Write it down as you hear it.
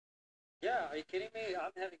Yeah, are you kidding me?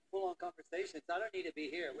 I'm having full-on conversations. I don't need to be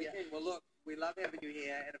here. We Yeah. can. Well, look, we love having you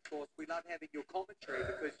here, and of course, we love having your commentary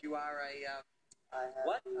because you are a.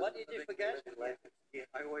 What? What did you forget? Yeah,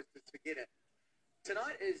 I always just forget it.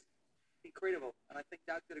 Tonight is incredible, and I think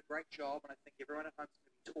Doug did a great job, and I think everyone at home is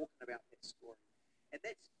going to be talking about that story. And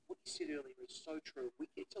that's what you said earlier is so true. We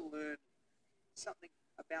get to learn something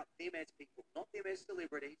about them as people, not them as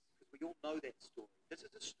celebrities, because we all know that story. This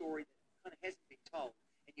is a story that kind of hasn't been told,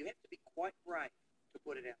 and you have to be quite brave to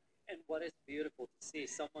put it out. And what is beautiful to see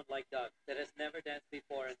someone like Doug that has never danced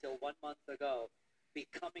before until 1 month ago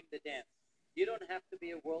becoming the dance. You don't have to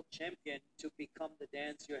be a world champion to become the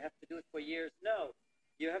dance. You have to do it for years. No,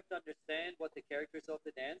 you have to understand what the characters of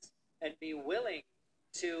the dance and be willing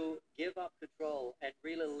to give up control and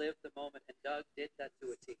really live the moment. And Doug did that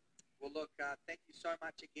to a T. Well, look, thank you so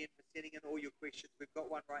much again for sending in all your questions. We've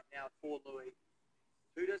got one right now for Louis.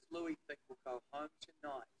 Who does Louis think will go home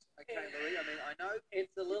tonight? Okay, Louis, I mean, I know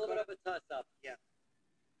It's a little bit of a toss-up. Yeah.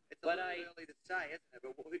 It's a But little early to say, isn't it?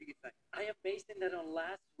 But who do you think? I am basing that on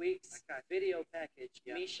last week's video package,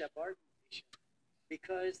 Yeah. Misha Barton,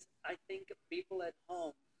 because I think people at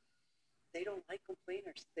home, they don't like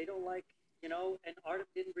complainers. They don't like, and Artem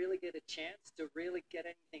didn't really get a chance to really get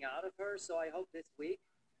anything out of her. So I hope this week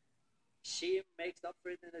she makes up for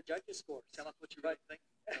it in the judges' scores. Tell us what you really think.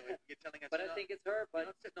 You're telling us. But I think it's her. You're But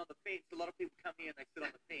not sitting on the fence. A lot of people come here and they sit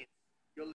on the fence.